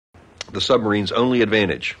The submarine's only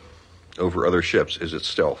advantage over other ships is its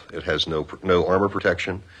stealth. It has no armor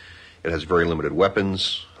protection. It has very limited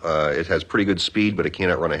weapons. It has pretty good speed, but it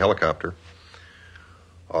cannot run a helicopter.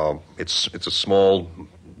 It's a small,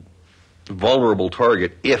 vulnerable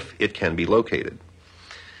target if it can be located.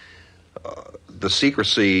 The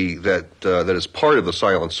secrecy that is part of the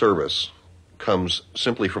silent service comes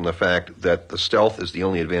simply from the fact that the stealth is the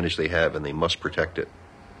only advantage they have, and they must protect it.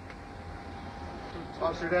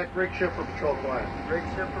 Officer deck, rig ship for patrol quiet. Rig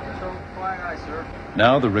ship for patrol quiet, aye, sir.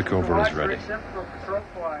 Now the Rickover is ready. Rig ship for patrol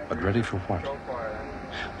quiet. But ready for what?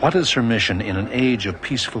 What is her mission in an age of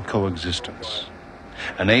peaceful coexistence?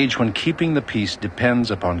 An age when keeping the peace depends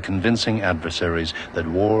upon convincing adversaries that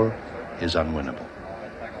war is unwinnable.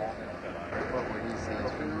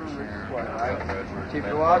 Chief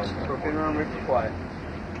of watch, torpedo room, rig for quiet.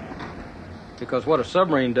 Because what a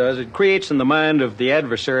submarine does, it creates in the mind of the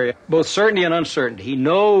adversary both certainty and uncertainty. He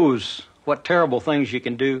knows what terrible things you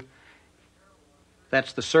can do.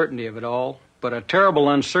 That's the certainty of it all. But a terrible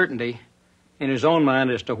uncertainty in his own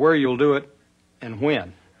mind as to where you'll do it and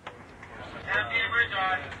when.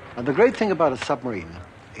 And the great thing about a submarine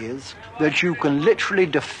is that you can literally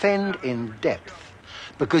defend in depth,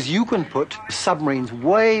 because you can put submarines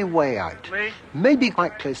way, way out, maybe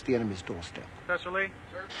quite close to the enemy's doorstep. Professor Lee?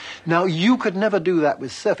 Now, you could never do that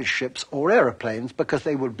with surface ships or aeroplanes because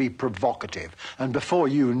they would be provocative, and before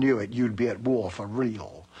you knew it, you'd be at war for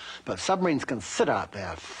real. But submarines can sit out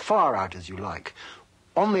there, far out as you like,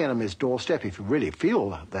 on the enemy's doorstep, if you really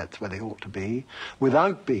feel that's where they ought to be,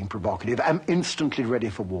 without being provocative, and instantly ready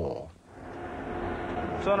for war.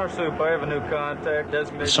 Sonar soup, I have a new contact.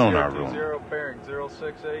 The sonar room. Bearing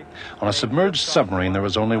 068. On a submerged submarine, there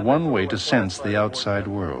is only one way to sense the outside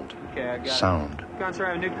world. Sound. Sir, I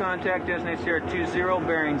have a new contact, designated Sierra 20,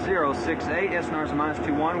 bearing 068, SNR's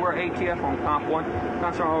 -21. We're ATF on Comp 1.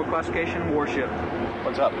 Sir, hold classification, warship.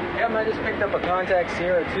 What's up? Yeah, I just picked up a contact,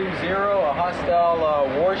 Sierra 20, a hostile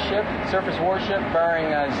warship, surface warship,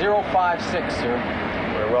 bearing 056, sir.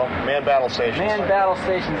 Very well. Man battle stations. Man battle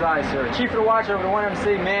stations, aye, sir. Chief of the watch over the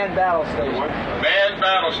 1MC, man battle stations. Man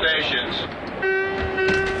battle stations.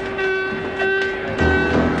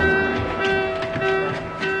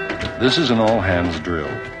 This is an all-hands drill.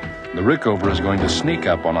 The Rickover is going to sneak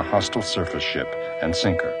up on a hostile surface ship and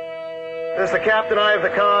sink her. This is the captain, eye of the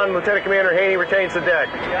con. Lieutenant Commander Haney retains the deck.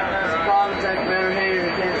 Yeah, that's the problem. Lieutenant Commander Haney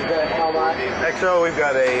retains the deck. How about? XO, we've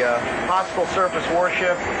got a hostile surface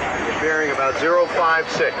warship bearing about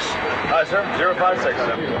 056. Aye, sir. 056.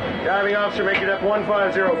 Diving officer, make your depth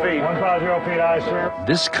 150 feet. 150 feet, aye, sir.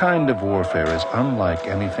 This kind of warfare is unlike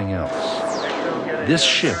anything else. This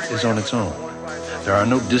ship is on its own. There are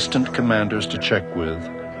no distant commanders to check with,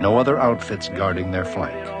 no other outfits guarding their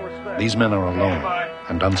flank. These men are alone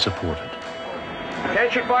and unsupported.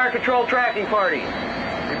 Attention fire control tracking party.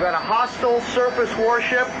 We've got a hostile surface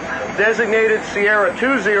warship designated Sierra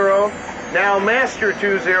 20, now Master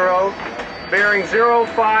 20, bearing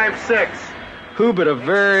 056. Who but a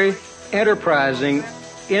very enterprising,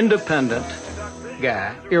 independent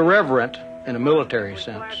guy, irreverent in a military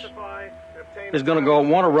sense, is going to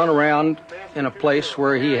want to run around in a place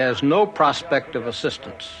where he has no prospect of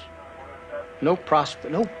assistance. No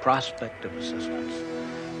prospect of assistance.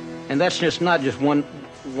 And that's just not just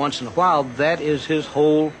once in a while. That is his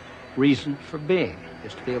whole reason for being,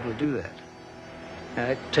 is to be able to do that.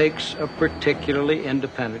 And it takes a particularly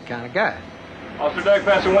independent kind of guy. Officer deck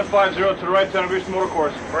passing 150 to the right, 10 degrees motor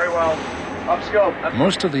course. Very well. Up scope.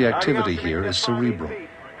 Most of the activity here is cerebral.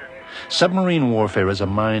 Submarine warfare is a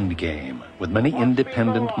mind game, with many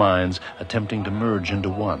independent minds attempting to merge into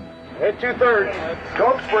one. Hit 2/3.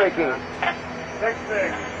 Scope's breaking.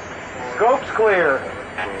 6-6. Scope's clear.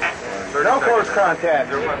 No close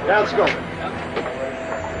contact. Down scope.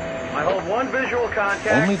 I hold one visual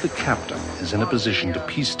contact. Only the captain is in a position to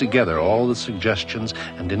piece together all the suggestions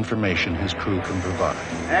and information his crew can provide.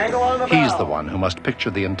 Angle on the bow. He's the one who must picture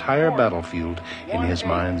the entire battlefield in his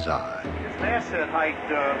mind's eye. His masthead height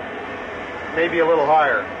maybe a little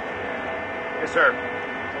higher. Yes, sir.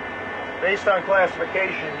 Based on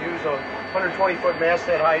classification, use a 120-foot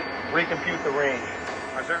masthead height, recompute the range.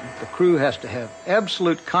 Yes, sir. The crew has to have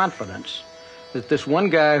absolute confidence that this one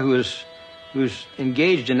guy who's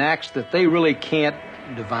engaged in acts that they really can't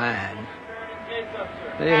divine,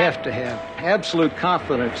 they have to have absolute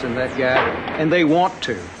confidence in that guy, and they want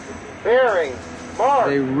to. Bearing. Mark.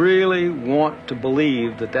 They really want to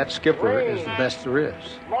believe that that skipper is the best there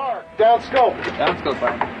is. Mark. Down scope. Down scope,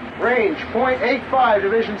 fire. Range, 0.85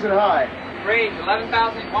 divisions in high. Range,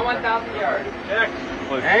 1,000 yards. Check.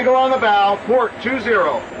 Angle on the bow, port 20.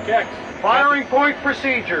 Check. Firing point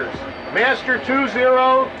procedures. Master 20,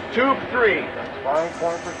 tube 3. Firing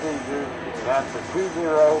point procedures. Master 20,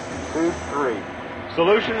 tube 3.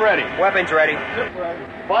 Solution ready. Weapons ready.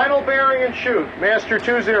 Final bearing and shoot. Master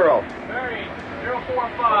 20. Bearing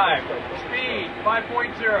 045. Speed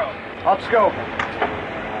 5.0. Up scope.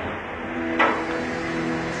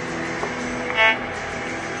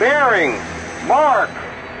 Bearing. Mark.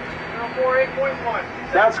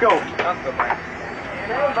 048.1. Down scope.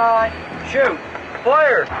 Stand by. Shoot.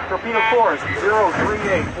 Flare. Torpedo course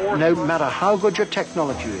 038. No matter how good your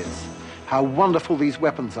technology is, how wonderful these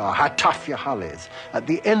weapons are, how tough your hull is, at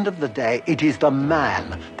the end of the day, it is the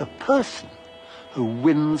man, the person, who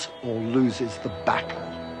wins or loses the battle.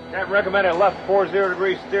 Captain recommended left 40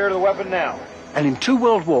 degrees steer to the weapon now. And in 2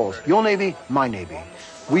 world wars, your Navy, my Navy,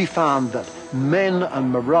 we found that men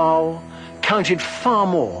and morale counted far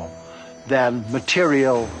more than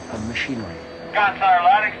material and machinery. Sire,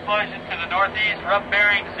 light explosion to the northeast, rough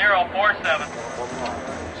bearing 047.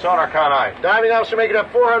 Sonar con eye. Diving officer making up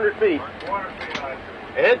 400 feet.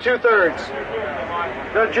 And 2/3.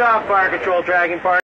 Good job, fire control tracking party.